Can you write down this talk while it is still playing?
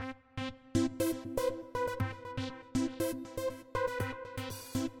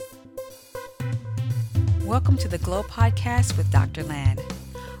Welcome to the Glow Podcast with Dr. Land.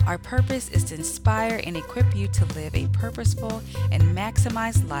 Our purpose is to inspire and equip you to live a purposeful and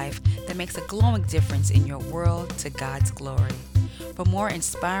maximized life that makes a glowing difference in your world to God's glory. For more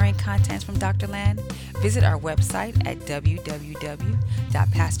inspiring content from Dr. Land, visit our website at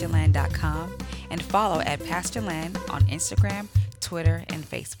www.pastorland.com and follow at Pastor Land on Instagram, Twitter, and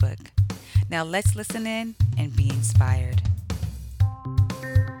Facebook. Now let's listen in and be inspired.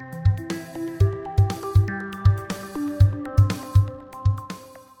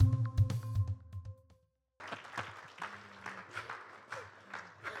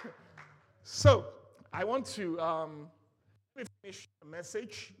 So, I want to finish a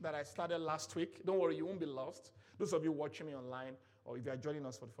message that I started last week. Don't worry, you won't be lost. Those of you watching me online, or if you are joining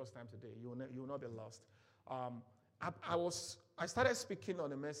us for the first time today, you will not be lost. I started speaking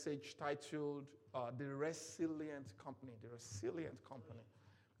on a message titled "The Resilient Company." The Resilient Company.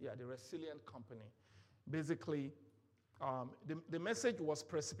 Yeah, the Resilient Company. Basically, the message was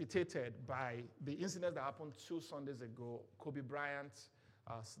precipitated by the incident that happened 2 Sundays ago, Kobe Bryant's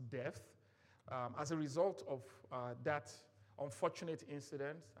death. As a result of that unfortunate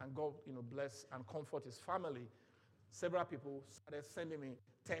incident, and God, bless and comfort his family, several people started sending me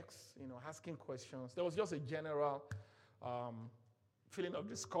texts, asking questions. There was just a general feeling of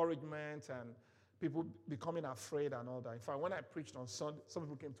discouragement and people becoming afraid and all that. In fact, when I preached on Sunday, some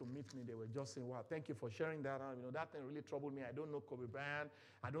people came to meet me. They were just saying, "Wow, thank you for sharing that. That thing really troubled me. I don't know Kobe Bryant.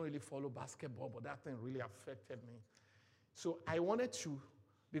 I don't really follow basketball, but that thing really affected me." So I wanted to,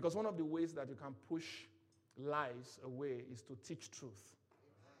 because one of the ways that you can push lies away is to teach truth.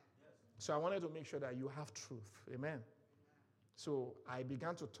 So I wanted to make sure that you have truth. Amen. So I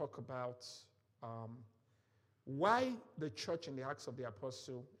began to talk about why the church in the Acts of the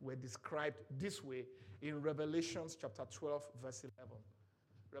Apostle were described this way in Revelations chapter 12, verse 11.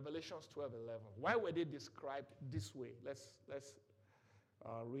 Revelations 12, 11. Why were they described this way? Let's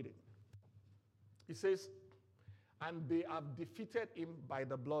read it. It says, "And they have defeated him by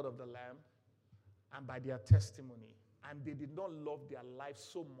the blood of the Lamb and by their testimony. And they did not love their life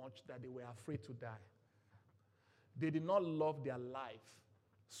so much that they were afraid to die." They did not love their life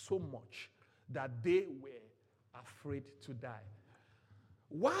so much that they were afraid to die.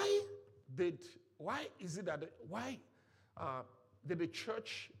 Why did the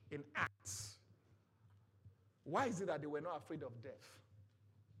church in Acts, why is it that they were not afraid of death?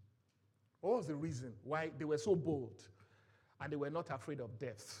 What was the reason why they were so bold and they were not afraid of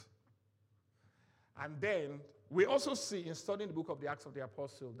death? And then we also see in studying the book of the Acts of the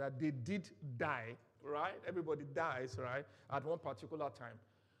Apostle that they did die, right? Everybody dies, right, at one particular time.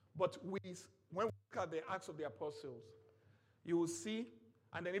 But when we look at the Acts of the Apostles, you will see,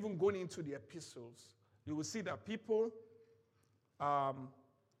 and then even going into the epistles, you will see that people,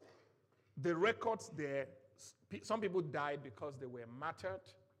 the records there, some people died because they were martyred,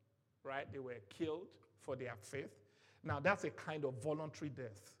 right? They were killed for their faith. Now, that's a kind of voluntary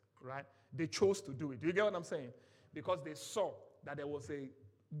death, right? They chose to do it. Do you get what I'm saying? Because they saw that there was a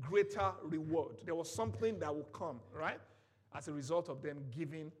greater reward. There was something that would come, right? As a result of them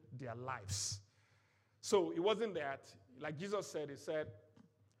giving their lives. So it wasn't that, like Jesus said, he said,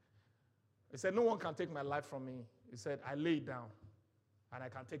 "No one can take my life from me." He said, "I lay it down and I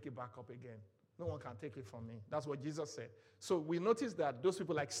can take it back up again. No one can take it from me." That's what Jesus said. So we notice that those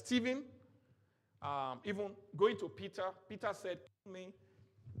people like Stephen, even going to Peter, Peter said, "Turn me."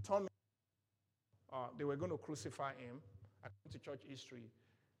 They were going to crucify him, according to church history.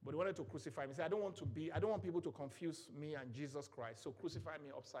 But they wanted to crucify him. He said, I don't want people to confuse me and Jesus Christ, so crucify me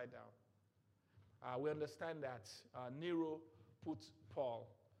upside down. We understand that Nero put Paul,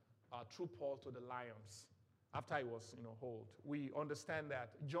 threw Paul to the lions after he was, hold. We understand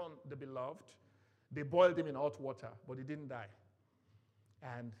that John the Beloved, they boiled him in hot water, but he didn't die.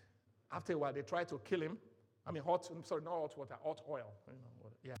 And after a while, they tried to kill him. Not hot water, hot oil.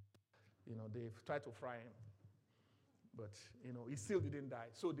 They tried to fry him. But, he still didn't die.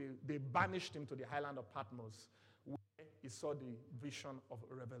 So they banished him to the island of Patmos, where he saw the vision of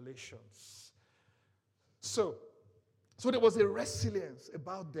Revelations. So there was a resilience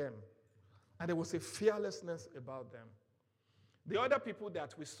about them, and there was a fearlessness about them. The other people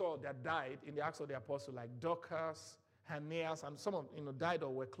that we saw that died in the Acts of the Apostles, like Dorcas, Aeneas, and some of died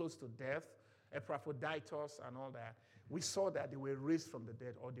or were close to death, Epaphroditus and all that, we saw that they were raised from the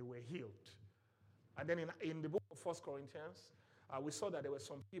dead or they were healed. And then in the book of 1 Corinthians, we saw that there were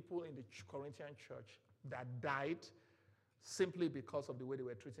some people in the Corinthian church that died simply because of the way they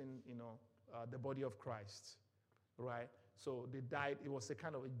were treating, the body of Christ, right? So they died. It was a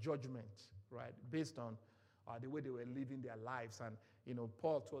kind of a judgment, right, based on the way they were living their lives. And,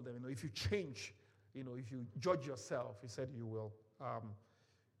 Paul told them, if you change if you judge yourself, he said you will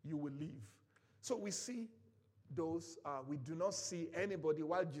live. So we see those, we do not see anybody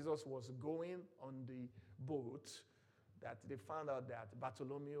while Jesus was going on the boat that they found out that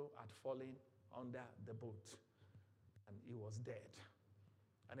Bartholomew had fallen under the boat and he was dead.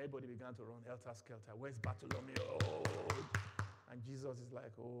 And everybody began to run helter-skelter. Where's Bartholomew? Oh. And Jesus is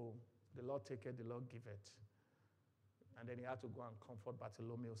like, oh, the Lord taketh, the Lord giveth. And then he had to go and comfort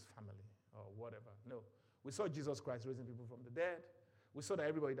Bartholomew's family or whatever. No. We saw Jesus Christ raising people from the dead. We saw that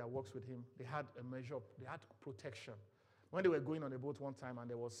everybody that works with him, they had a measure, they had protection. When they were going on a boat one time and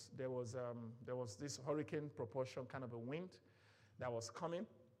there was this hurricane proportion, kind of a wind that was coming,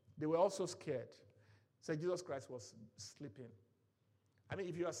 they were also scared. So Jesus Christ was sleeping. I mean,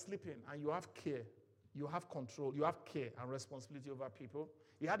 if you are sleeping and you have care, you have control, you have care and responsibility over people.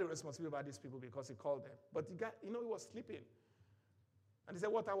 He had a responsibility over these people because he called them. But the guy, he was sleeping. And he said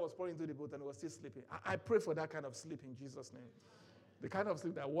water was pouring into the boat and he was still sleeping. I pray for that kind of sleep in Jesus' name. The kind of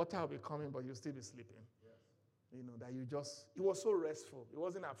sleep that water will be coming, but you'll still be sleeping. Yes. That it was so restful. He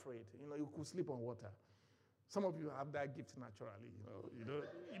wasn't afraid. You could sleep on water. Some of you have that gift naturally. You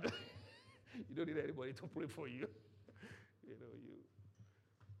don't need anybody to pray for you.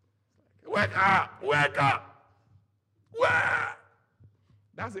 Wake up! Wake up! Where?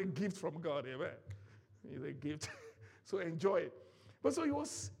 That's a gift from God, amen. It's a gift. So enjoy it. But so he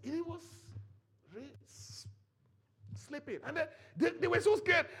was sleeping. And then they were so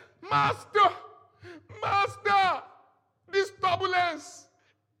scared. Master, this turbulence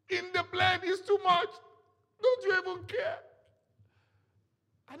in the plane is too much. Don't you even care?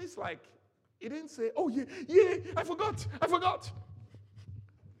 And it's like, he didn't say, oh yeah, I forgot.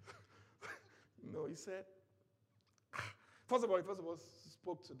 No, he said, first of all, he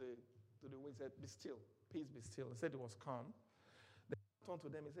spoke to the wind. He said, be still, peace be still. He said it was calm. Then he turned to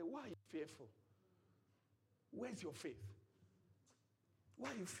them and said, why are you fearful? Where's your faith?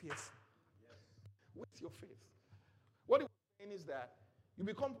 Why are you fearful? Yes. Where's your faith? What he was saying is that you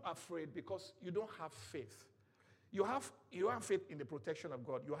become afraid because you don't have faith. You have faith in the protection of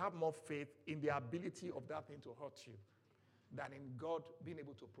God. You have more faith in the ability of that thing to hurt you than in God being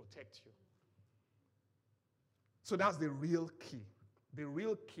able to protect you. So that's the real key. The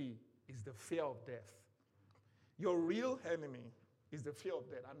real key is the fear of death. Your real enemy is the fear of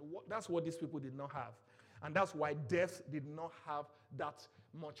death. And that's what these people did not have. And that's why death did not have that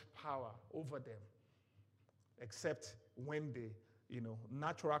much power over them. Except when they,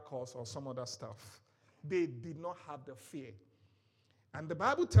 natural cause or some other stuff. They did not have the fear. And the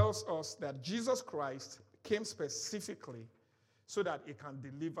Bible tells us that Jesus Christ came specifically so that he can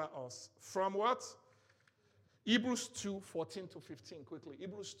deliver us from what? Hebrews 2:14 to 15, quickly.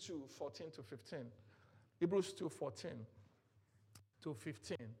 Hebrews 2:14 to 15. Hebrews 2:14 to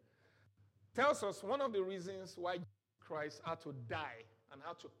 15 tells us one of the reasons why Christ had to die and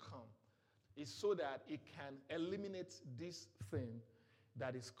had to come is so that he can eliminate this thing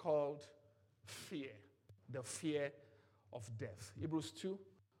that is called fear, the fear of death. Hebrews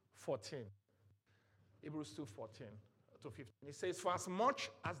 2:14. Hebrews 2:14 to 15. It says, for as much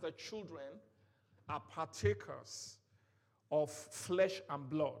as the children are partakers of flesh and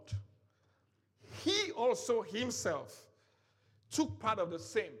blood, he also himself took part of the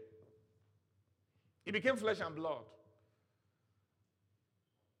same. He became flesh and blood.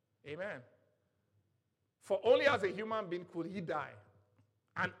 Amen. For only as a human being could he die.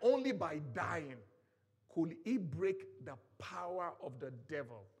 And only by dying could he break the power of the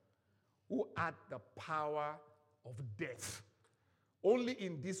devil, who had the power of death. Only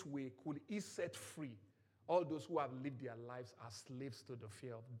in this way could he set free all those who have lived their lives as slaves to the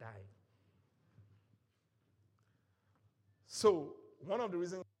fear of dying. So, one of the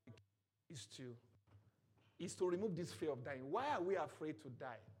reasons is to remove this fear of dying. Why are we afraid to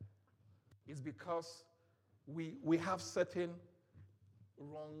die? It's because we have certain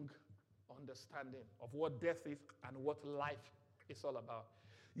wrong understanding of what death is and what life is all about.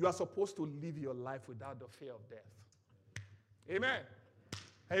 You are supposed to live your life without the fear of death. Amen.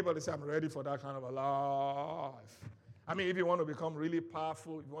 Everybody say, I'm ready for that kind of a life. I mean, if you want to become really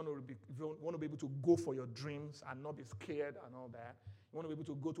powerful, if you want to be able to go for your dreams and not be scared and all that, you want to be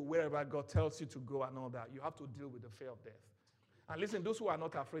able to go to wherever God tells you to go and all that, you have to deal with the fear of death. And listen, those who are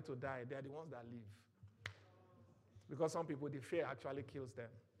not afraid to die, they are the ones that live. Because some people, the fear actually kills them.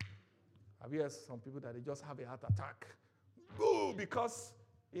 Have you heard some people that they just have a heart attack? Ooh, because,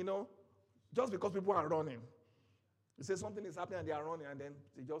 just because people are running. You say something is happening and they are running and then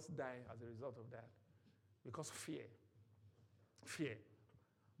they just die as a result of that. Because of fear. Fear.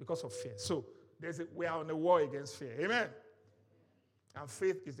 Because of fear. So, we are on a war against fear. Amen? And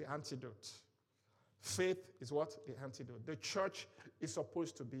faith is the antidote. Faith is what? The antidote. The church is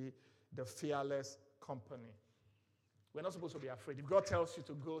supposed to be the fearless company. We're not supposed to be afraid. If God tells you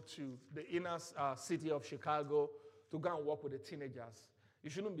to go to the inner city of Chicago to go and work with the teenagers, you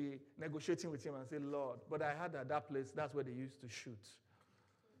shouldn't be negotiating with him and say, Lord, but I heard that place, that's where they used to shoot.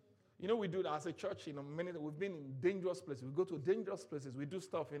 You know, we do that as a church. We've been in dangerous places. We go to dangerous places. We do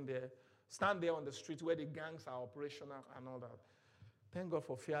stuff in there, stand there on the street where the gangs are operational and all that. Thank God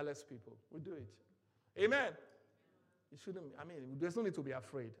for fearless people. We do it. Amen. You shouldn't. There's no need to be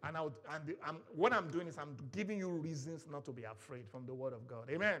afraid. What I'm doing is I'm giving you reasons not to be afraid from the Word of God.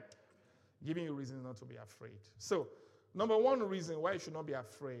 Amen. Giving you reasons not to be afraid. So, number one reason why you should not be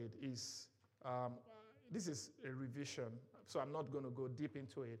afraid is, this is a revision, so I'm not going to go deep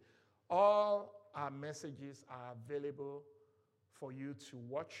into it. All our messages are available for you to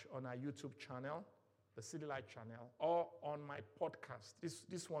watch on our YouTube channel, the City Light channel, or on my podcast.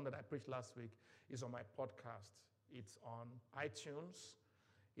 This one that I preached last week is on my podcast. It's on iTunes,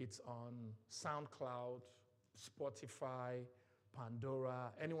 it's on SoundCloud, Spotify,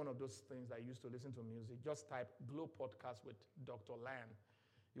 Pandora, any one of those things that I used to listen to music. Just type Glow Podcast with Dr. Lan.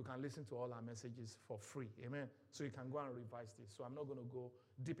 You can listen to all our messages for free. Amen. So you can go and revise this. So I'm not going to go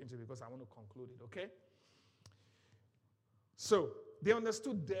deep into it because I want to conclude it, okay? So they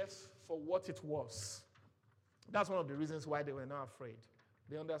understood death for what it was. That's one of the reasons why they were not afraid.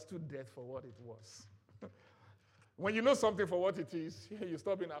 They understood death for what it was. When you know something for what it is, you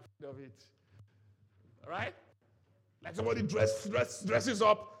stop being afraid of it. All right? Like somebody dresses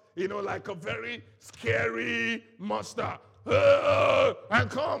up, like a very scary monster. And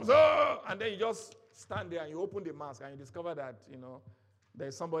comes, and then you just stand there and you open the mask and you discover that,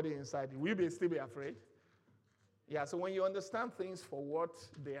 there's somebody inside. Will you still be afraid? Yeah, so when you understand things for what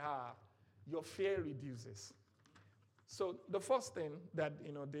they are, your fear reduces. So the first thing that,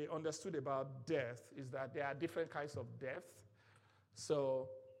 they understood about death is that there are different kinds of death. So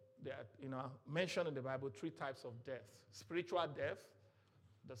there are, mentioned in the Bible 3 types of death. Spiritual death,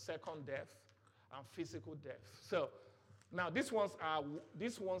 the second death, and physical death. So now these ones are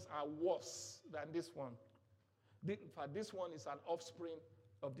worse than this one. In fact, this one is an offspring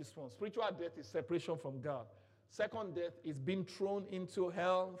of this one. Spiritual death is separation from God. Second death is being thrown into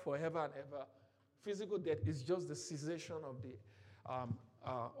hell forever and ever. Physical death is just the cessation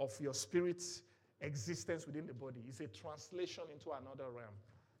of your spirit's existence within the body. It's a translation into another realm.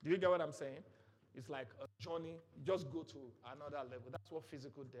 Do you get what I'm saying? It's like a journey. Just go to another level. That's what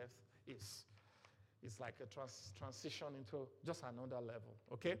physical death is. It's like a transition into just another level.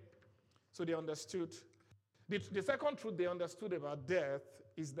 Okay? So they understood. The second truth they understood about death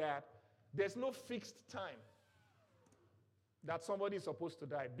is that there's no fixed time that somebody is supposed to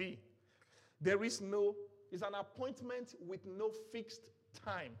die. It's an appointment with no fixed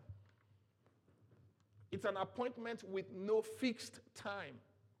time. It's an appointment with no fixed time.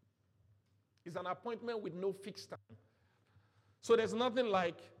 It's an appointment with no fixed time. So there's nothing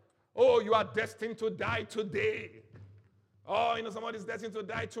like, you are destined to die today. Somebody's destined to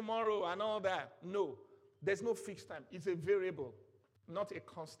die tomorrow and all that. No, there's no fixed time. It's a variable, not a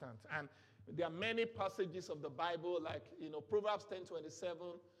constant. And there are many passages of the Bible, like, Proverbs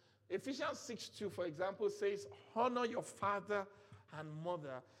 10:27. Ephesians 6:2, for example, says, honor your father and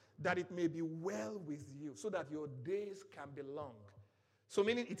mother, that it may be well with you, so that your days can be long. So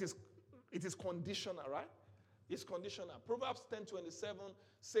meaning it is conditional, right? It's conditional. Proverbs 10:27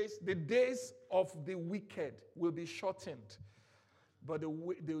 says, the days of the wicked will be shortened, but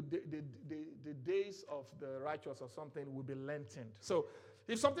the days of the righteous or something will be lengthened. So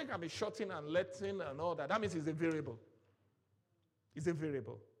if something can be shortened and lengthened and all that, that means it's a variable. It's a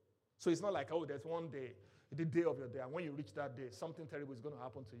variable. So it's not like, there's one day, the day of your day, and when you reach that day, something terrible is going to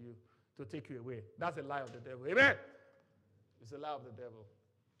happen to you to take you away. That's a lie of the devil. Amen? It's a lie of the devil.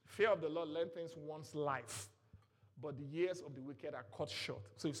 Fear of the Lord lengthens one's life, but the years of the wicked are cut short.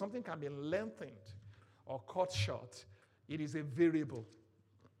 So if something can be lengthened or cut short, it is a variable.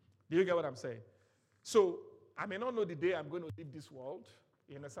 Do you get what I'm saying? So I may not know the day I'm going to leave this world.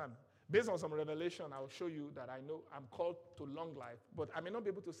 You understand? Based on some revelation, I'll show you that I know I'm called to long life, but I may not be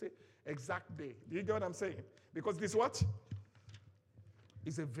able to say exact day. Do you get what I'm saying? Because this what?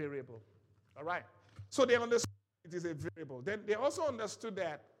 Is a variable. All right? So they understood it is a variable. Then they also understood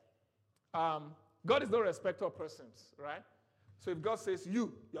that God is no respecter of persons, right? So if God says,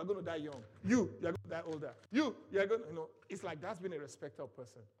 you are going to die young. You are going to die older. You are going to, it's like that's been a respecter of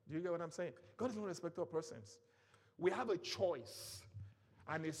person. Do you get what I'm saying? God is no respecter of persons. We have a choice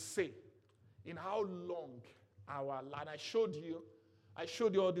and a say in how long our life. I showed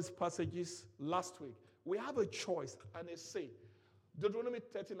you all these passages last week. We have a choice and a say. Deuteronomy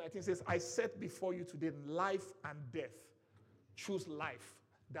 30:19 says, I set before you today life and death. Choose life,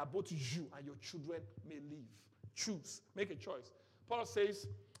 that both you and your children may live. Choose. Make a choice. Paul says,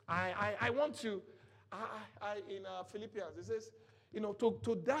 I want to, in Philippians, it says,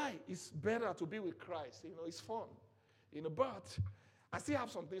 to die is better to be with Christ. It's fun. But I still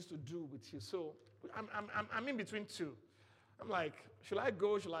have some things to do with you. So I'm in between two. I'm like, should I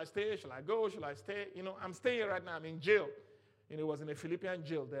go? Should I stay? Should I go? Should I stay? I'm staying right now. I'm in jail. It was in a Philippian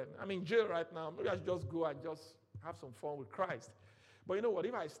jail then. I'm in jail right now. Maybe I should just go and just have some fun with Christ. But you know what?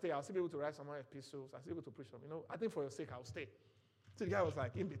 If I stay, I'll still be able to write some more epistles. I'll still be able to preach them. I think for your sake, I'll stay. So the guy was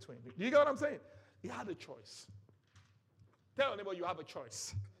like in between. Do you get what I'm saying? He had a choice. Tell anybody you have a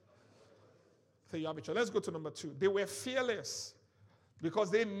choice. Say you have a choice. Let's go to number 2. They were fearless because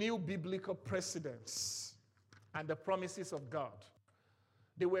they knew biblical precedents and the promises of God.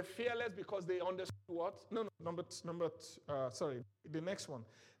 They were fearless because they understood what? The next one.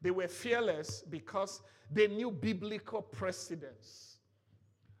 They were fearless because they knew biblical precedents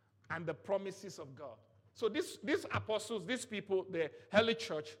and the promises of God. So these apostles, these people, the early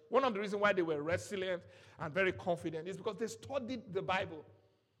church, one of the reasons why they were resilient and very confident is because they studied the Bible.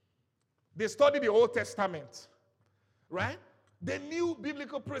 They studied the Old Testament, right? They knew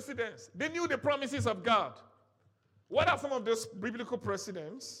biblical precedents. They knew the promises of God. What are some of those biblical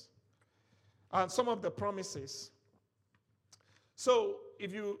precedents and some of the promises? So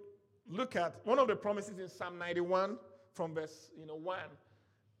if you look at one of the promises in Psalm 91 from verse 1,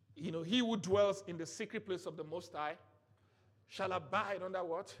 he who dwells in the secret place of the Most High shall abide under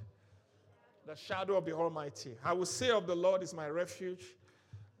what? The shadow of the Almighty. I will say of the Lord is my refuge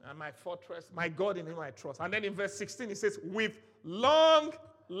and my fortress, my God in him I trust. And then in verse 16 it says, with long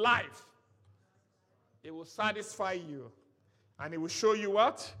life it will satisfy you and it will show you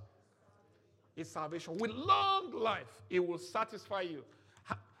what? Its salvation. With long life it will satisfy you.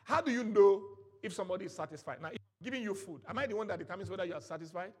 How do you know if somebody is satisfied? Now, if I'm giving you food, am I the one that determines whether you are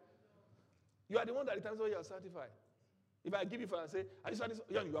satisfied? You are the one that determines whether you are satisfied. If I give you food and say, are you satisfied?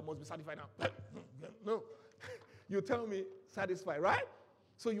 Yeah, you must be satisfied now. No. You tell me satisfied, right?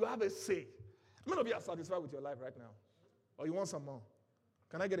 So you have a say. How many of you are satisfied with your life right now? Or you want some more?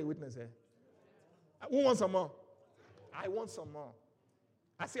 Can I get a witness here? Who wants some more? I want some more.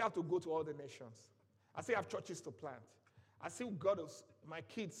 I still have to go to all the nations. I still have churches to plant. I still got my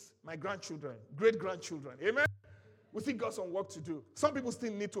kids, my grandchildren, great-grandchildren. Amen? We still got some work to do. Some people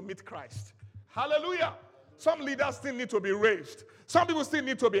still need to meet Christ. Hallelujah. Some leaders still need to be raised. Some people still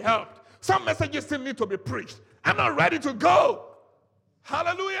need to be helped. Some messages still need to be preached. I'm not ready to go.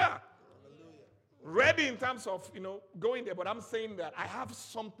 Hallelujah. Ready in terms of, going there, but I'm saying that I have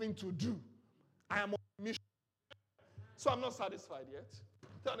something to do. I am on a mission. So I'm not satisfied yet.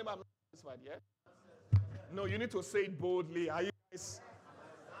 Tell them I'm not satisfied yet. No, you need to say it boldly. Are you guys?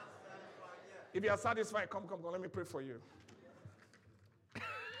 If you are satisfied, come. Let me pray for you.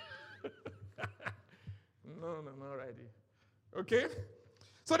 No, not ready. Okay?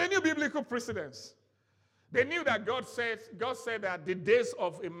 So they knew biblical precedents. They knew that God said that the days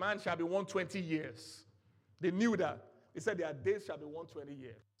of a man shall be 120 years. They knew that. He said their days shall be 120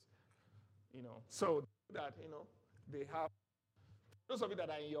 years. So that, they have, those of you that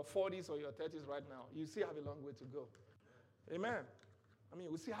are in your 40s or your 30s right now, you still have a long way to go. Amen.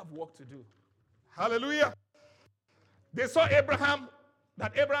 We still have work to do. Hallelujah. They saw Abraham,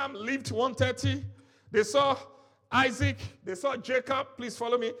 that Abraham lived 130. They saw Isaac. They saw Jacob. Please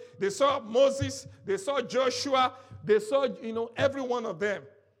follow me. They saw Moses. They saw Joshua. They saw, every one of them.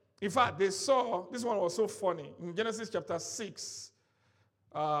 In fact, they saw, this one was so funny. In Genesis chapter 6,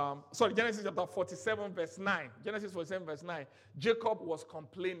 Genesis chapter 47, verse 9. Genesis 47, verse 9. Jacob was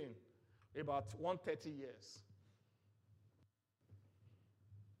complaining about 130 years.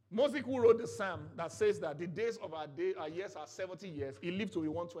 Moses, who wrote the psalm that says that the days of our years are 70 years, he lived to be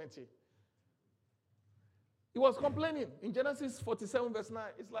 120. He was complaining in Genesis 47, verse 9.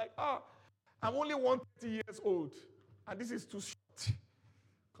 It's like, I'm only 130 years old, and this is too short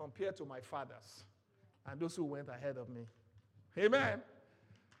compared to my fathers and those who went ahead of me. Amen.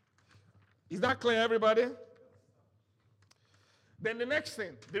 Is that clear, everybody? Then the next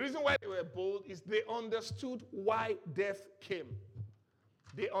thing, the reason why they were bold is they understood why death came.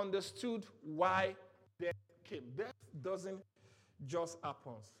 They understood why death came. Death doesn't just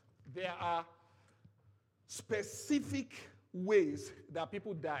happen. There are specific ways that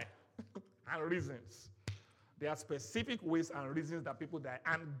people die and reasons. There are specific ways and reasons that people die.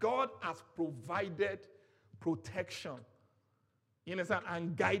 And God has provided protection, you understand,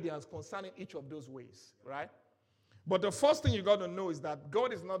 and guidance concerning each of those ways, right? But the first thing you got to know is that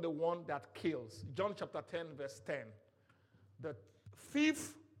God is not the one that kills. John chapter 10, verse 10. The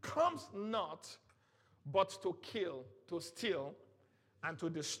thief comes not but to kill, to steal, and to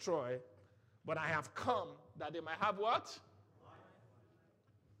destroy. But I have come that they might have what?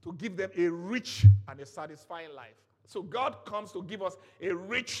 To give them a rich and a satisfying life. So God comes to give us a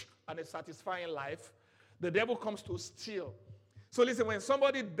rich and a satisfying life. The devil comes to steal. So listen, when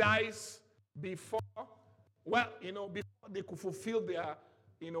somebody dies before they could fulfill their,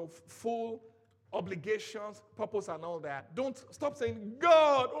 full obligations, purpose, and all that, don't stop saying,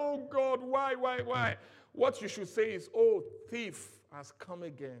 God, oh God, why? What you should say is, oh, thief has come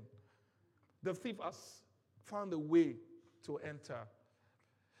again. The thief has found a way to enter.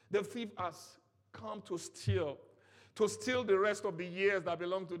 The thief has come to steal the rest of the years that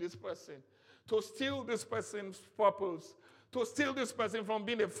belong to this person, to steal this person's purpose, to steal this person from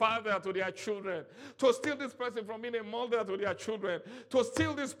being a father to their children, to steal this person from being a mother to their children, to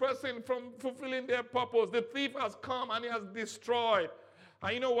steal this person from fulfilling their purpose. The thief has come and he has destroyed.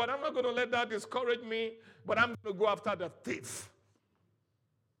 And you know what? I'm not going to let that discourage me, but I'm going to go after the thief.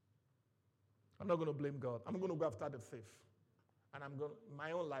 I'm not going to blame God. I'm going to go after the thief. And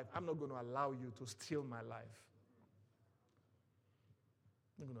my own life, I'm not going to allow you to steal my life.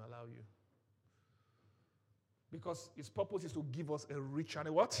 I'm not going to allow you. Because his purpose is to give us a rich and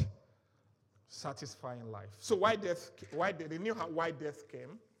a what? Satisfying life. So they knew why death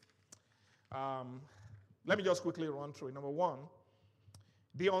came. Let me just quickly run through it. Number one,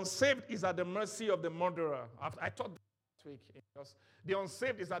 the unsaved is at the mercy of the murderer. I taught that last week. The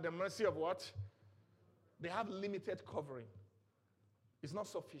unsaved is at the mercy of what? They have limited covering. It's not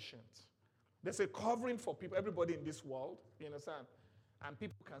sufficient. There's a covering for people, everybody in this world, you understand? And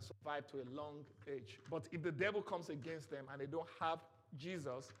people can survive to a long age. But if the devil comes against them and they don't have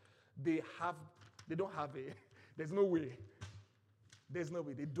Jesus, there's no way. There's no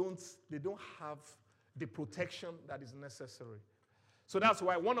way. They don't have the protection that is necessary. So that's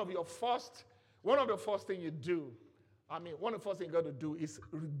why one of the first things you do, one of the first things you got to do is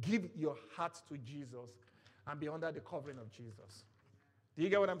give your heart to Jesus and be under the covering of Jesus. Do you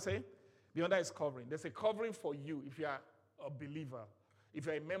get what I'm saying? Be under his covering. There's a covering for you if you are a believer. If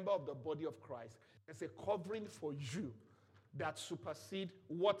you're a member of the body of Christ, there's a covering for you that supersedes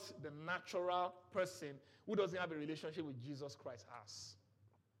what the natural person who doesn't have a relationship with Jesus Christ has.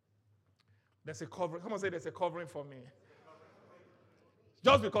 There's a covering. Come on, say there's a covering for me.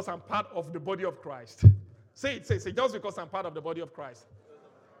 Just because I'm part of the body of Christ. Say just because I'm part of the body of Christ.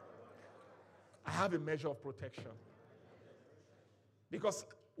 I have a measure of protection. Because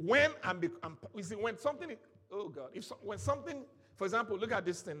when when something, oh God, when something, for example, look at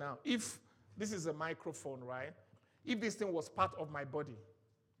this thing now. If this is a microphone, right? If this thing was part of my body,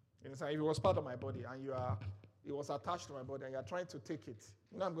 you understand? If it was part of my body and it was attached to my body and you're trying to take it,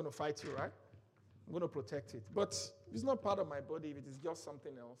 I'm going to fight you, right? I'm going to protect it. But if it's not part of my body, if it is just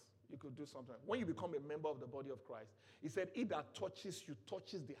something else, you could do something. When you become a member of the body of Christ, he said, he that touches you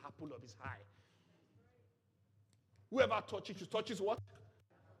touches the apple of his eye. Whoever touches you touches what?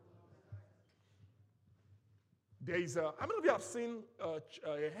 How many of you have seen a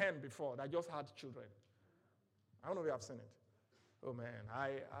hen before that just had children? How many of you have seen it? Oh man,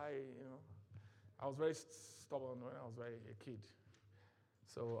 I was very stubborn when I was a kid.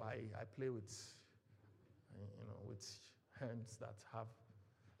 So I play with hens that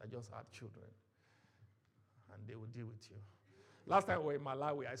just had children, and they will deal with you. Last time we were in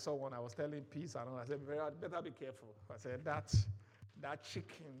Malawi, I saw one. I was telling peace and all. I said, better be careful. I said, that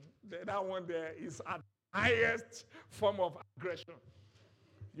chicken, that one there is at the highest form of aggression.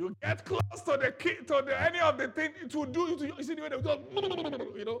 You get close to any of the things it will do. You see the way they just,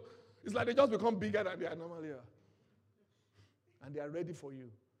 it's like they just become bigger than they are normally are. And they are ready for you.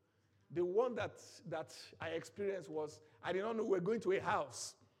 The one that I experienced was, I did not know we were going to a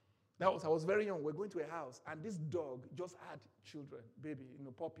house. I was very young. We're going to a house, and this dog just had children, baby,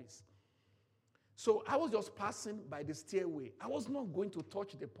 puppies. So I was just passing by the stairway. I was not going to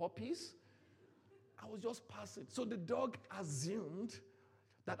touch the puppies. I was just passing. So the dog assumed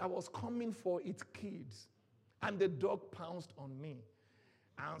that I was coming for its kids, and the dog pounced on me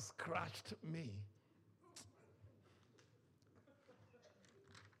and scratched me.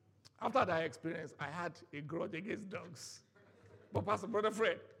 After that experience, I had a grudge against dogs. But Pastor Brother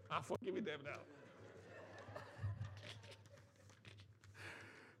Fred, I'm forgiving them now.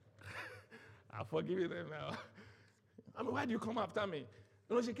 I'm forgiving them now. Why do you come after me?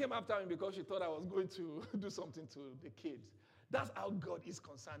 She came after me because she thought I was going to do something to the kids. That's how God is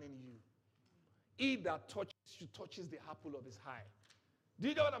concerning you. He that touches you touches the apple of his eye. Do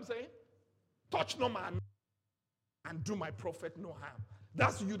you know what I'm saying? Touch no man and do my prophet no harm.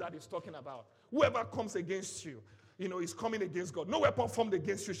 That's you that is talking about. Whoever comes against you, is coming against God. No weapon formed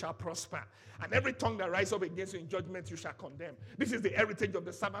against you shall prosper. And every tongue that rises up against you in judgment you shall condemn. This is the heritage of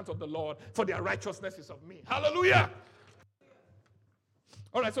the servants of the Lord, for their righteousness is of me. Hallelujah.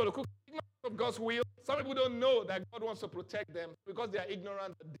 All right, so the ignorance of God's will. Some people don't know that God wants to protect them because they are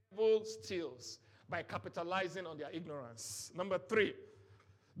ignorant. The devil steals by capitalizing on their ignorance. Number 3,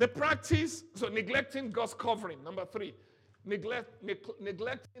 the practice, so neglecting God's covering. Number 3,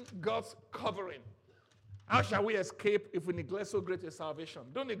 neglecting God's covering. How shall we escape if we neglect so great a salvation?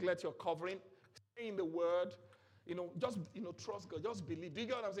 Don't neglect your covering. Stay in the word. Just trust God. Just believe. Do you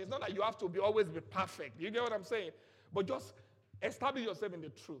get what I'm saying? It's not that you have to always be perfect. Do you get what I'm saying? But just establish yourself in the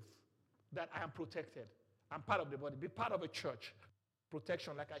truth that I am protected. I'm part of the body. Be part of a church.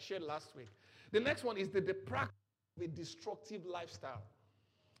 Protection, like I shared last week. The next one is the practice of a destructive lifestyle.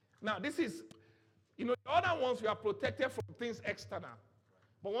 Now, this is, the other ones we are protected from things external.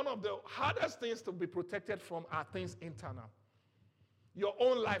 But one of the hardest things to be protected from are things internal. Your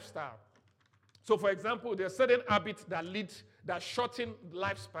own lifestyle. So, for example, there are certain habits that shorten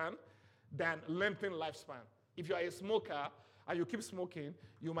lifespan than lengthen lifespan. If you are a smoker and you keep smoking,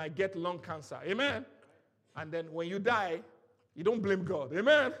 you might get lung cancer. Amen? And then when you die, you don't blame God.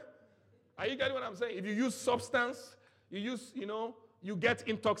 Amen? Are you getting what I'm saying? If you use substance, you get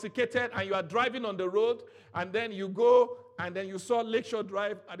intoxicated and you are driving on the road and then you go and then you saw Lakeshore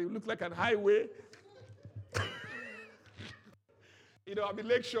Drive and it looks like a highway. I mean,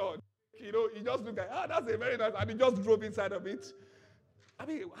 Lakeshore, you just look like, that's a very nice, and you just drove inside of it. I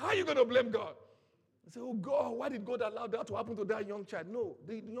mean, how are you going to blame God? You say, oh God, why did God allow that to happen to that young child? No,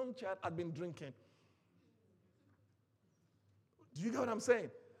 the young child had been drinking. Do you get what I'm saying?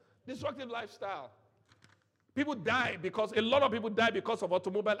 Destructive lifestyle. People die a lot of people die because of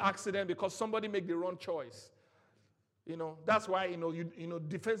automobile accident, because somebody make the wrong choice. That's why,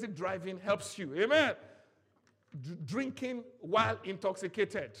 defensive driving helps you. Amen. Drinking while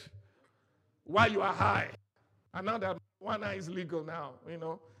intoxicated, while you are high. And now that marijuana is legal now,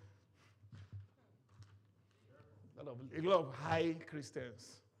 A lot of high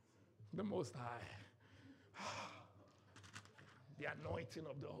Christians. The Most High. The anointing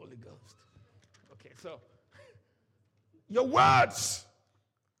of the Holy Ghost. Okay, so your words,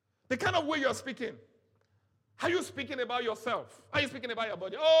 the kind of way you're speaking. How are you speaking about yourself? How are you speaking about your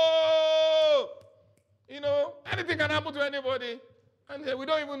body? Oh, anything can happen to anybody. And we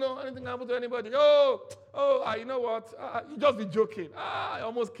don't even know anything can happen to anybody. You know what? You just be joking. It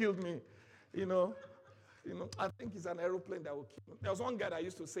almost killed me. I think it's an aeroplane that will kill me. There was one guy that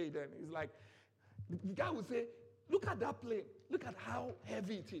used to say then, he's like, the guy would say, look at that plane. Look at how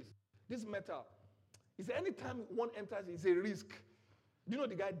heavy it is. This metal. He said, anytime one enters, it's a risk. Do you know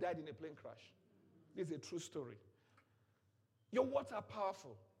the guy died in a plane crash? This is a true story. Your words are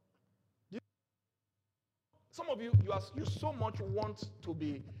powerful. Some of you so much want to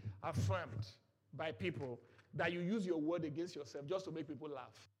be affirmed by people that you use your word against yourself just to make people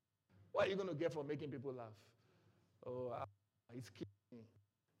laugh. What are you going to get from making people laugh? Oh, it's killing me.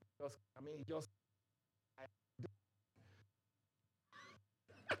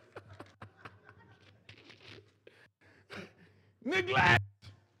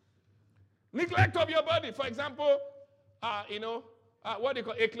 Neglect of your body. For example, what they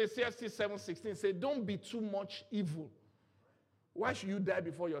call Ecclesiastes 7:16 say, don't be too much evil. Why should you die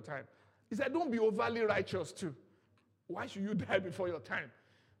before your time? He said, don't be overly righteous too. Why should you die before your time?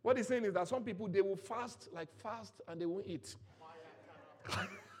 What he's saying is that some people, they will fast and they won't eat.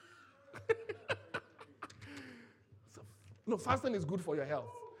 No, fasting is good for your health.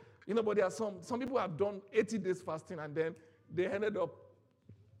 But there are some people have done 80 days fasting and then they ended up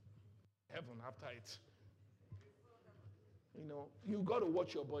heaven after it. You got to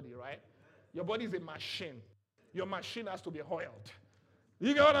watch your body, right? Your body is a machine. Your machine has to be oiled.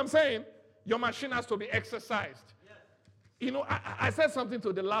 You get what I'm saying? Your machine has to be exercised. I said something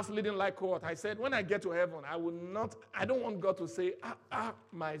to the last leading light cohort. I said, when I get to heaven, I don't want God to say,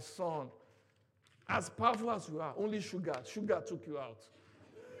 my son, as powerful as you are, only sugar took you out.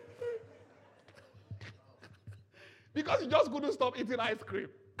 Because you just couldn't stop eating ice cream.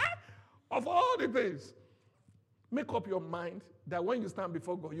 Of all the things, make up your mind that when you stand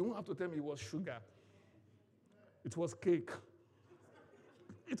before God, you won't have to tell me it was sugar. It was cake.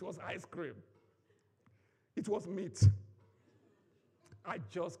 It was ice cream. It was meat. I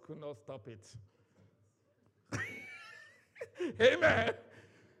just could not stop it. Amen.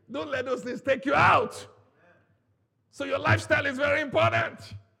 Don't let those things take you out. So your lifestyle is very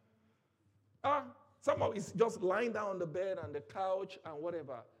important. Some of it's just lying down on the bed and the couch and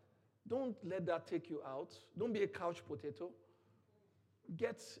whatever. Don't let that take you out. Don't be a couch potato.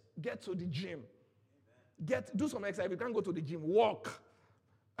 Get to the gym. Do some exercise. If you can't go to the gym, walk.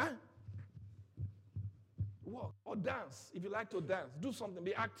 Huh? Walk or dance. If you like to dance, do something.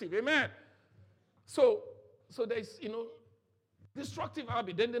 Be active. Amen. So there's, destructive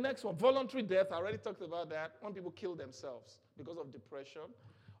habit. Then the next one, voluntary death. I already talked about that. When people kill themselves because of depression,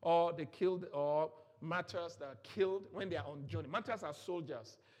 or martyrs that are killed when they are on journey. Martyrs are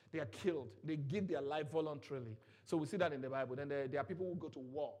soldiers. They are killed. They give their life voluntarily. So we see that in the Bible. Then there are people who go to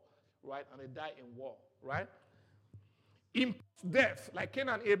war, right? And they die in war, right? Imposed death, like Cain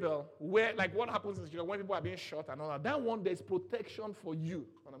and Abel, where, like what happens is when people are being shot and all that. That one, there's protection for you.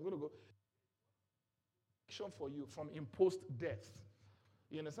 And I'm going to go. Protection for you from imposed death.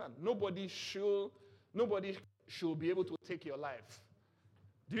 You understand? Nobody should be able to take your life.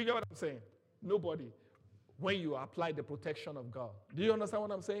 Do you get what I'm saying? Nobody. When you apply the protection of God. Do you understand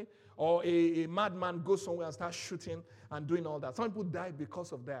what I'm saying? Or a madman goes somewhere and starts shooting and doing all that. Some people die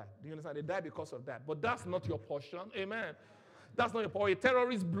because of that. Do you understand? They die because of that. But that's not your portion. Amen. That's not your portion. A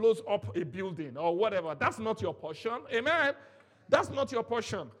terrorist blows up a building or whatever. That's not your portion. Amen. That's not your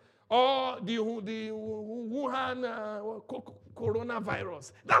portion. Or the Wuhan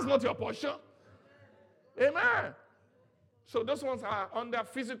coronavirus. That's not your portion. Amen. So those ones are under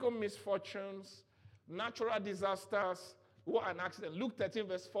physical misfortunes, natural disasters, or an accident. Luke 13,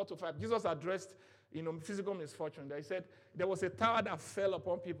 verse 4-5. Jesus addressed, physical misfortune. He said there was a tower that fell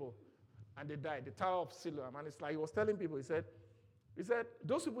upon people, and they died. The Tower of Siloam. And it's like he was telling people. He said,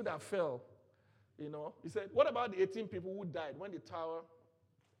 those people that fell, he said, what about the 18 people who died when the Tower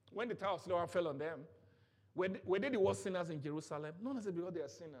of Siloam fell on them? Were they the worst sinners in Jerusalem? No, I said because they are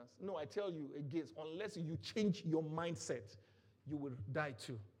sinners. No, I tell you again, unless you change your mindset, you will die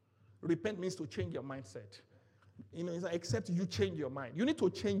too. Repent means to change your mindset. It's like, except you change your mind. You need to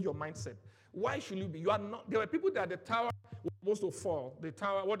change your mindset. Why should you be? You are not. There were people that the tower was supposed to fall. The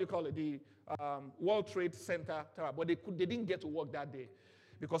tower, what do you call it? The World Trade Center tower. But they didn't get to work that day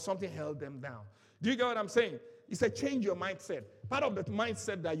because something held them down. Do you get what I'm saying? He said, change your mindset. Part of the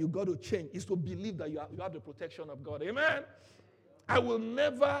mindset that you got to change is to believe that you have the protection of God. Amen? I will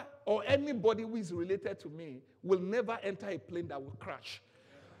never, or anybody who is related to me, will never enter a plane that will crash.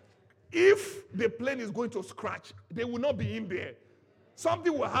 If the plane is going to crash, they will not be in there.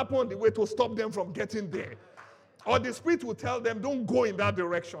 Something will happen on the way to stop them from getting there. Or the Spirit will tell them, don't go in that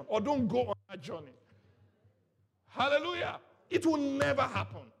direction, or don't go on that journey. Hallelujah. It will never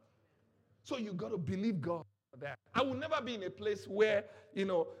happen. So you got to believe God for that. I will never be in a place where,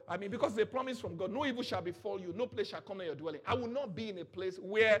 because the promise from God, no evil shall befall you, no place shall come near your dwelling. I will not be in a place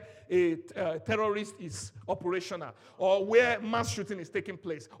where a terrorist is operational or where mass shooting is taking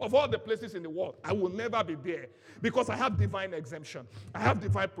place. Of all the places in the world, I will never be there because I have divine exemption. I have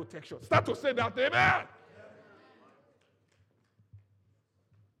divine protection. Start to say that, amen.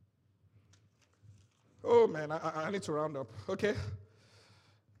 Oh, man, I need to round up. Okay.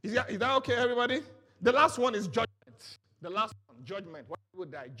 Is that okay, everybody? The last one is judgment. The last one, judgment. Why people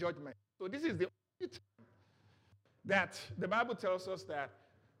die? Judgment. So this is the only time that the Bible tells us that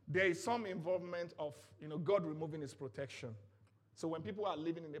there is some involvement of, God removing his protection. So when people are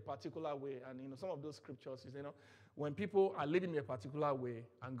living in a particular way, and, some of those scriptures, when people are living in a particular way,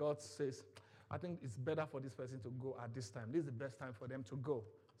 and God says, I think it's better for this person to go at this time. This is the best time for them to go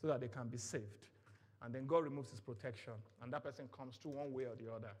so that they can be saved. And then God removes his protection, and that person comes through one way or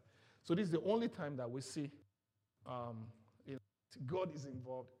the other. So this is the only time that we see God is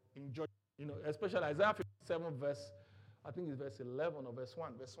involved in judgment. Especially Isaiah 57 verse, I think it's verse 11 or verse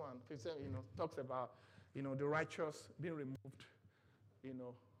 1. Verse 1, 57, talks about, the righteous being removed,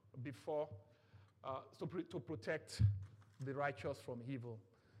 before, to protect the righteous from evil.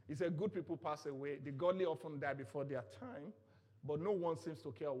 He said, good people pass away. The godly often die before their time. But no one seems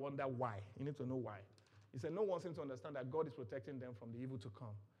to care or wonder why. You need to know why. He said no one seems to understand that God is protecting them from the evil to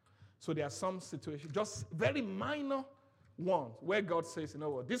come. So there are some situations, just very minor ones, where God says,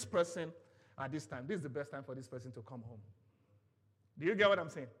 this person at this time, this is the best time for this person to come home. Do you get what I'm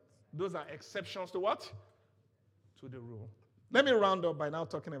saying? Those are exceptions to what? To the rule. Let me round up by now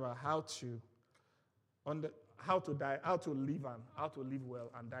talking about how to die, how to live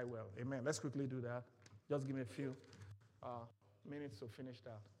well and die well. Amen. Let's quickly do that. Just give me a few minutes to finish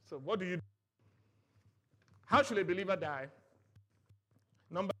that. So what do you do? How should a believer die?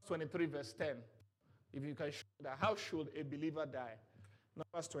 Numbers 23 verse 10. If you can show that. How should a believer die?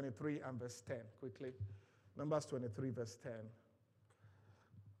 Numbers 23 and verse 10. Quickly. Numbers 23 verse 10.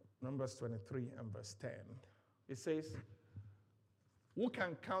 Numbers 23 and verse 10. It says, who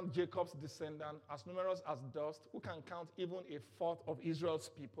can count Jacob's descendants as numerous as dust? Who can count even a fourth of Israel's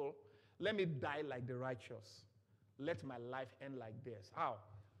people? Let me die like the righteous. Let my life end like theirs. How?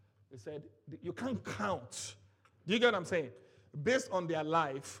 They said, you can't count. Do you get what I'm saying? Based on their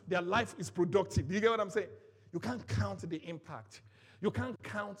life is productive. Do you get what I'm saying? You can't count the impact. You can't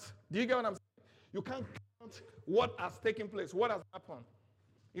count. Do you get what I'm saying? You can't count what has taken place, what has happened.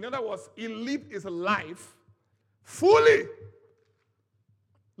 In other words, he lived his life fully.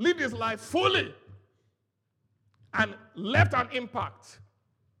 Lived his life fully. And left an impact.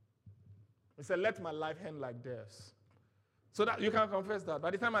 He said, let my life end like this. So that you can confess that.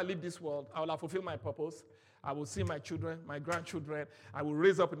 By the time I leave this world, I will have fulfilled my purpose. I will see my children, my grandchildren. I will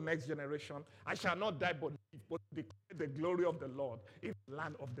raise up the next generation. I shall not die but live, but declare the glory of the Lord in the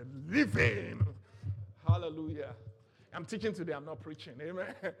land of the living. Hallelujah. I'm teaching today, I'm not preaching.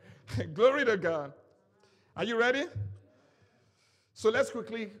 Amen. Glory to God. Are you ready? So let's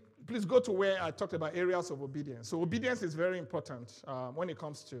quickly, please go to where I talked about areas of obedience. So obedience is very important when it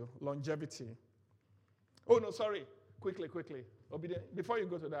comes to longevity. Oh, no, sorry. Quickly. Obedience. Before you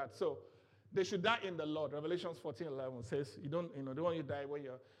go to that, so they should die in the Lord. Revelations 14:11 says, they don't want you to die when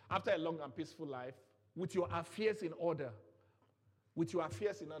you're, after a long and peaceful life, with your affairs in order. With your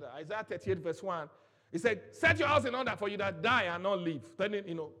affairs in order. Isaiah 38 verse 1, he said, set your house in order for you that die and not live. Then,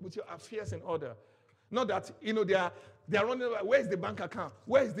 with your affairs in order. Not that, they are running away. Where is the bank account?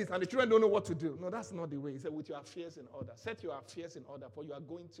 Where is this? And the children don't know what to do. No, that's not the way. He said, with your affairs in order. Set your affairs in order, for you are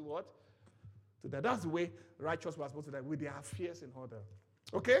going to what? To that. That's the way righteous was supposed to die, with their affairs in order.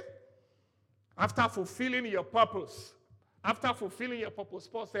 Okay? After fulfilling your purpose,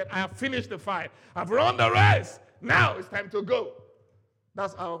 Paul said, I have finished the fight. I've run the race. Now it's time to go.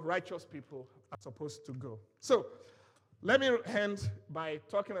 That's how righteous people are supposed to go. So, let me end by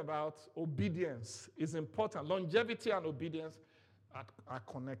talking about obedience. It's important. Longevity and obedience are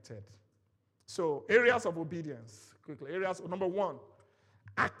connected. So, areas of obedience, quickly. Number 1,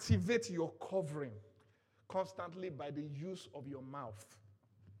 activate your covering constantly by the use of your mouth.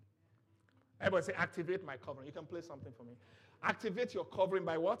 Everybody say, activate my covering. You can play something for me. Activate your covering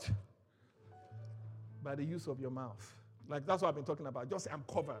by what? By the use of your mouth. Like, that's what I've been talking about. Just say, I'm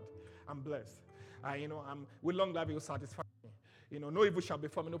covered. I'm blessed. I'm with long life, it will satisfy me. No evil shall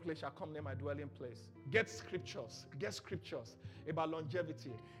befall me, no place shall come near my dwelling place. Get scriptures about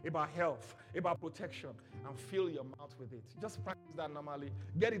longevity, about health, about protection, and fill your mouth with it. Just practice that normally.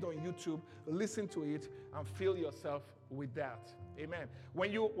 Get it on YouTube, listen to it, and fill yourself with that. Amen.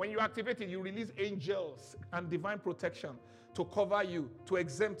 When you activate it, you release angels and divine protection to cover you, to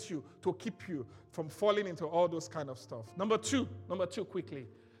exempt you, to keep you from falling into all those kind of stuff. Number two, quickly.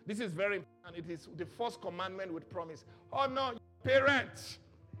 This is very important. It is the first commandment with promise. Honor your parents.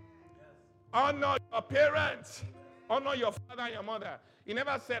 Honor your parents. Honor your father and your mother. He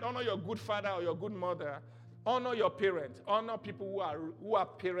never said honor your good father or your good mother. Honor your parents. Honor people who are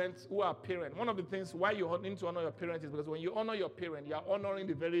parents. One of the things why you need to honor your parents is because when you honor your parent, you are honoring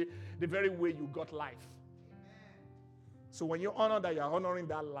the very way you got life. So when you honor that, you are honoring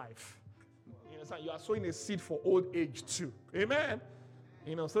that life. You understand? You are sowing a seed for old age too. Amen.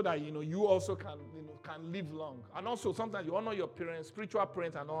 So that, you also can live long. And also, sometimes you honor your parents, spiritual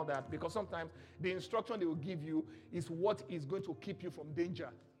parents and all that, because sometimes the instruction they will give you is what is going to keep you from danger.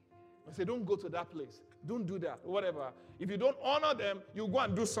 I say, don't go to that place. Don't do that, whatever. If you don't honor them, you go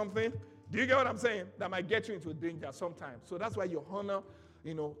and do something. Do you get what I'm saying? That might get you into danger sometimes. So that's why you honor,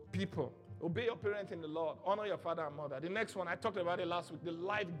 people. Obey your parents in the Lord. Honor your father and mother. The next one, I talked about it last week, the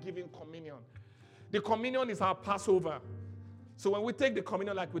life-giving communion. The communion is our Passover. So when we take the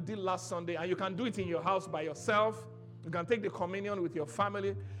communion like we did last Sunday, and you can do it in your house by yourself, you can take the communion with your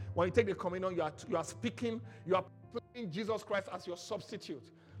family. When you take the communion, you are speaking, you are proclaiming Jesus Christ as your substitute.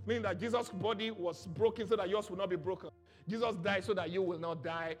 Meaning that Jesus' body was broken so that yours will not be broken. Jesus died so that you will not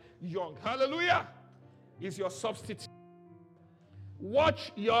die young. Hallelujah! Is your substitute.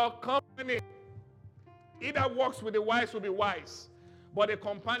 Watch your company. He that walks with the wise will be wise, but a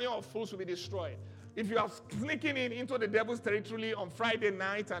companion of fools will be destroyed. If you are sneaking into the devil's territory on Friday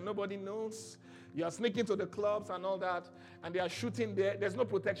night and nobody knows, you are sneaking to the clubs and all that, and they are shooting there, there's no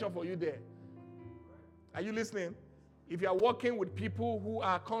protection for you there. Are you listening? If you are working with people who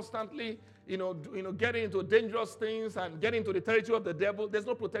are constantly, getting into dangerous things and getting into the territory of the devil, there's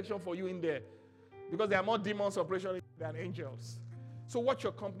no protection for you in there, because there are more demons operating than angels. So watch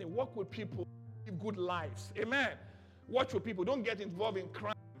your company. Work with people. Live good lives. Amen. Watch with people. Don't get involved in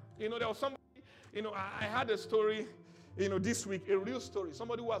crime. There was somebody, I had a story, this week, a real story.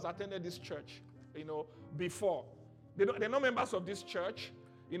 Somebody who has attended this church, before. They're not members of this church,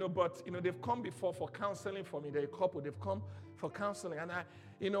 but, they've come before for counseling for me. They're a couple. They've come for counseling. And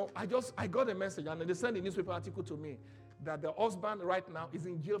I got a message, and they sent a newspaper article to me that the husband right now is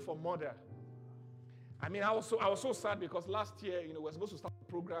in jail for murder. I mean, I was so sad because last year, we're supposed to start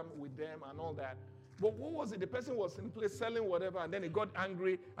program with them and all that. But what was it? The person was in place selling whatever, and then he got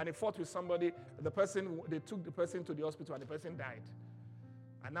angry and he fought with somebody. They took the person to the hospital and the person died.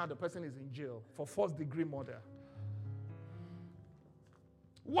 And now the person is in jail for first-degree murder.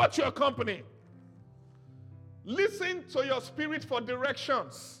 Watch your company. Listen to your spirit for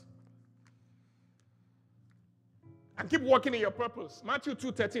directions. And keep working in your purpose. Matthew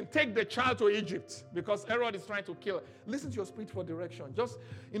 2:13. Take the child to Egypt because Herod is trying to kill her. Listen to your spirit for direction. Just,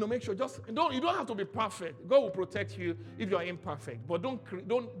 make sure. You don't have to be perfect. God will protect you if you are imperfect. But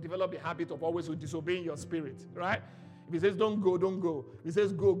don't develop the habit of always disobeying your spirit, right? If he says don't go, don't go. If he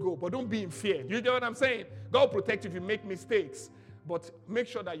says go, go. But don't be in fear. You get what I'm saying? God will protect you if you make mistakes. But make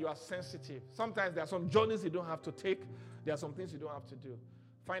sure that you are sensitive. Sometimes there are some journeys you don't have to take. There are some things you don't have to do.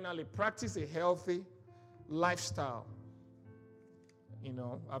 Finally, practice a healthy lifestyle.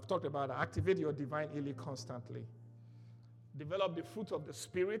 I've talked about it. Activate your divine healing constantly. Develop the fruit of the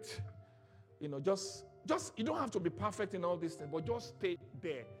Spirit. Just you don't have to be perfect in all these things, but just stay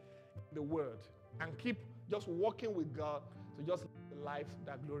there in the Word and keep just walking with God to just live a life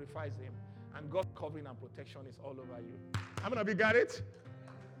that glorifies Him. And God's covering and protection is all over you. How many of you got it?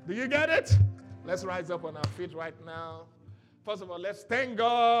 Do you get it? Let's rise up on our feet right now. First of all, let's thank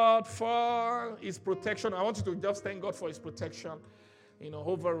God for His protection. I want you to just thank God for His protection,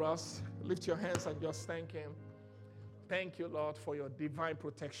 over us. Lift your hands and just thank Him. Thank you, Lord, for your divine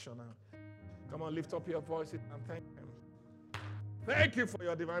protection. Come on, lift up your voices and thank Him. Thank you for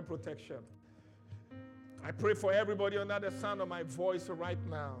your divine protection. I pray for everybody under the sound of my voice right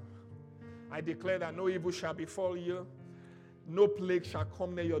now. I declare that no evil shall befall you. No plague shall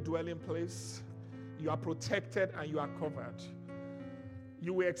come near your dwelling place. You are protected and you are covered.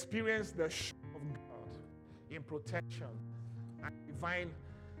 You will experience the show of God in protection and divine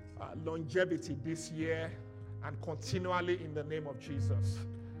longevity this year and continually in the name of Jesus.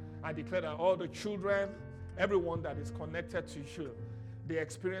 I declare that all the children, everyone that is connected to you, they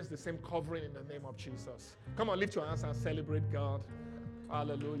experience the same covering in the name of Jesus. Come on, lift your hands and celebrate God.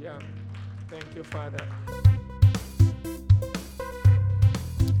 Hallelujah. Thank you, Father.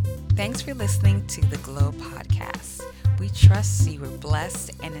 Thanks for listening to the Glow Podcast. We trust you were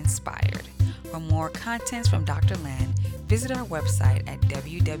blessed and inspired. For more contents from Dr. Land, visit our website at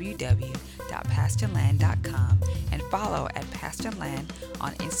www.pastorland.com and follow at Pastor Land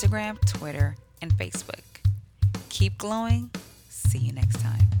on Instagram, Twitter, and Facebook. Keep glowing. See you next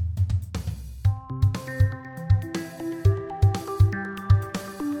time.